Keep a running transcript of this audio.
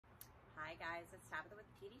guys, it's Tabitha with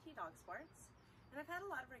TDT DogSports, and I've had a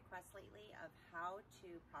lot of requests lately of how to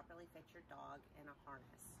properly fit your dog in a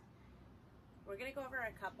harness. We're going to go over a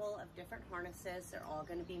couple of different harnesses. They're all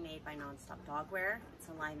going to be made by Non-Stop Dogwear. It's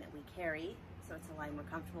a line that we carry, so it's a line we're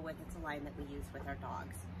comfortable with. It's a line that we use with our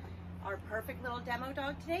dogs. Our perfect little demo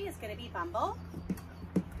dog today is going to be Bumba.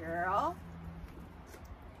 Girl.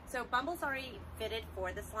 So Bumba's already fitted for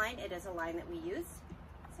this line. It is a line that we use.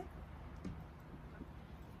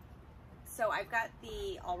 So I've got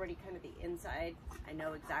the already kind of the inside. I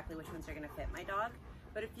know exactly which ones are going to fit my dog,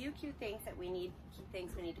 but a few key things we need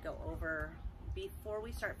to go over before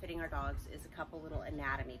we start fitting our dogs is a couple little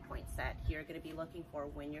anatomy points that you're going to be looking for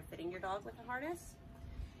when you're fitting your dog with a harness.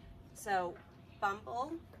 So Bumba,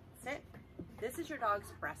 sit. This is your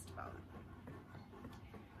dog's breastbone.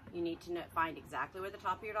 You need to find exactly where the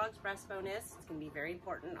top of your dog's breastbone is. It's going to be very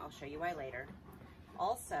important. I'll show you why later.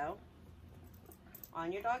 Also,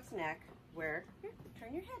 on your dog's neck, here,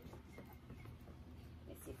 turn your head. Let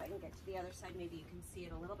me see if I can get to the other side. Maybe you can see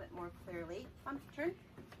it a little bit more clearly. Turn.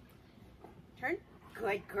 Turn.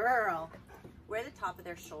 Good girl. Where the top of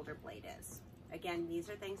their shoulder blade is. Again, these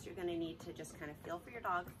are things you're going to need to just kind of feel for your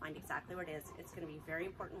dog, find exactly where it is. It's going to be very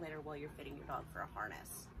important later while you're fitting your dog for a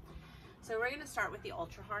harness. So we're going to start with the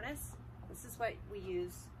Ultra Harness. This is what we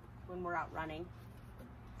use when we're out running.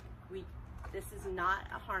 This is not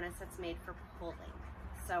a harness that's made for pulling.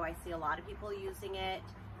 So I see a lot of people using it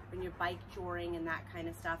when you're bike joring and that kind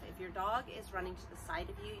of stuff. If your dog is running to the side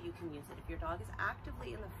of you, you can use it. If your dog is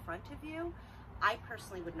actively in the front of you, I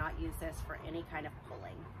personally would not use this for any kind of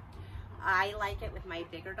pulling. I like it with my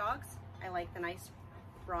bigger dogs. I like the nice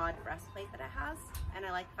broad breastplate that it has, and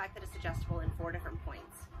I like the fact that it's adjustable in 4 different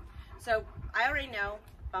points. So I already know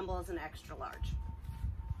Bumba is an extra large.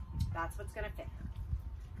 That's what's gonna fit her.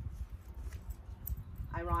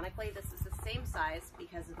 Ironically, this is the same size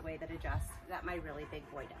because of the way that it adjusts that my really big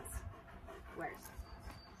boy wears.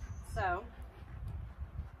 So,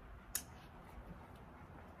 I'm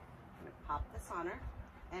gonna pop this on her,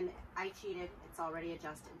 and I cheated, it's already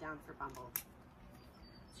adjusted down for Bumba.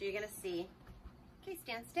 So you're gonna see, okay,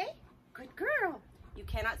 stand, stay, good girl. You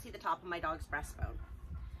cannot see the top of my dog's breastbone.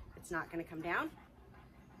 It's not gonna come down.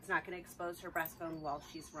 It's not gonna expose her breastbone while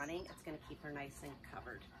she's running. It's gonna keep her nice and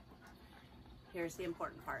covered. Here's the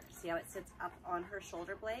important part. See how it sits up on her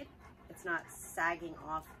shoulder blade? It's not sagging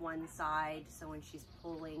off one side, so when she's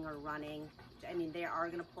pulling or running, I mean, they are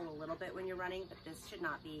gonna pull a little bit when you're running, but this should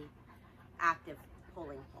not be active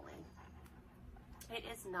pulling. It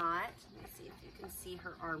is not, let me see if you can see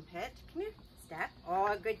her armpit. Come here, step.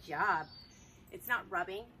 Oh, good job. It's not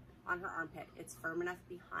rubbing on her armpit. It's firm enough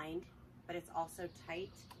behind, but it's also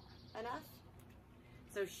tight enough.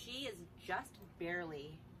 So she is just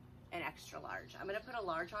barely an extra large. I'm gonna put a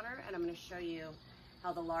large on her, and I'm gonna show you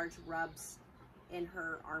how the large rubs in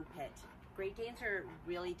her armpit. Great Danes are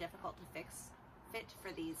really difficult to fit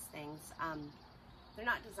for these things. They're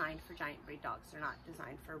not designed for giant breed dogs. They're not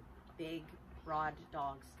designed for big, broad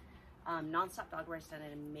dogs. Non-Stop Dogwear has done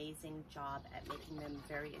an amazing job at making them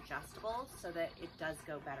very adjustable so that it does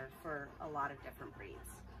go better for a lot of different breeds.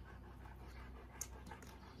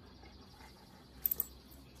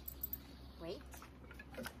 Wait.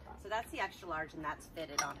 So that's the extra large, and that's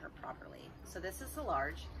fitted on her properly. So this is the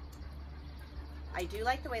large. I do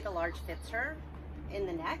like the way the large fits her in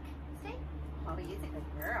the neck. See? Oh, you're a good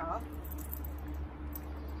girl.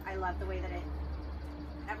 I love the way that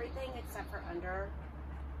everything except for under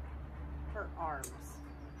her arms.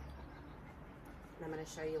 And I'm going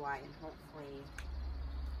to show you why, and hopefully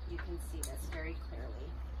you can see this very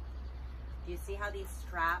clearly. Do you see how these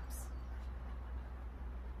straps,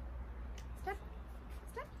 step.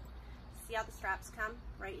 See how the straps come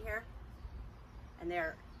right here? And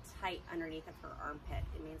they're tight underneath of her armpit.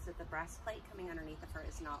 It means that the breastplate coming underneath of her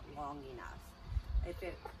is not long enough. If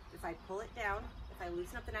I pull it down, if I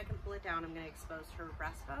loosen up the neck and pull it down, I'm going to expose her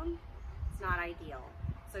breastbone. It's not ideal.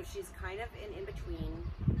 So she's kind of in between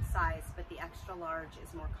size, but the extra large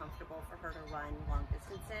is more comfortable for her to run long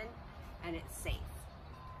distance in, and it's safe.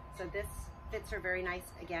 So this fits her very nice,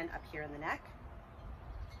 again, up here in the neck.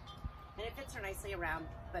 And it fits her nicely around,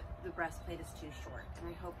 but the breastplate is too short. And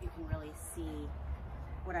I hope you can really see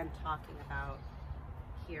what I'm talking about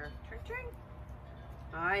here. Turn.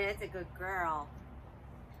 Oh, that's a good girl.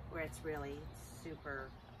 Where it's really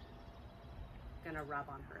super gonna rub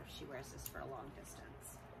on her if she wears this for a long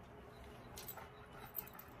distance.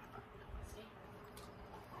 See?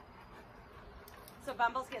 So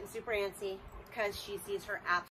Bumba's getting super antsy because she sees her app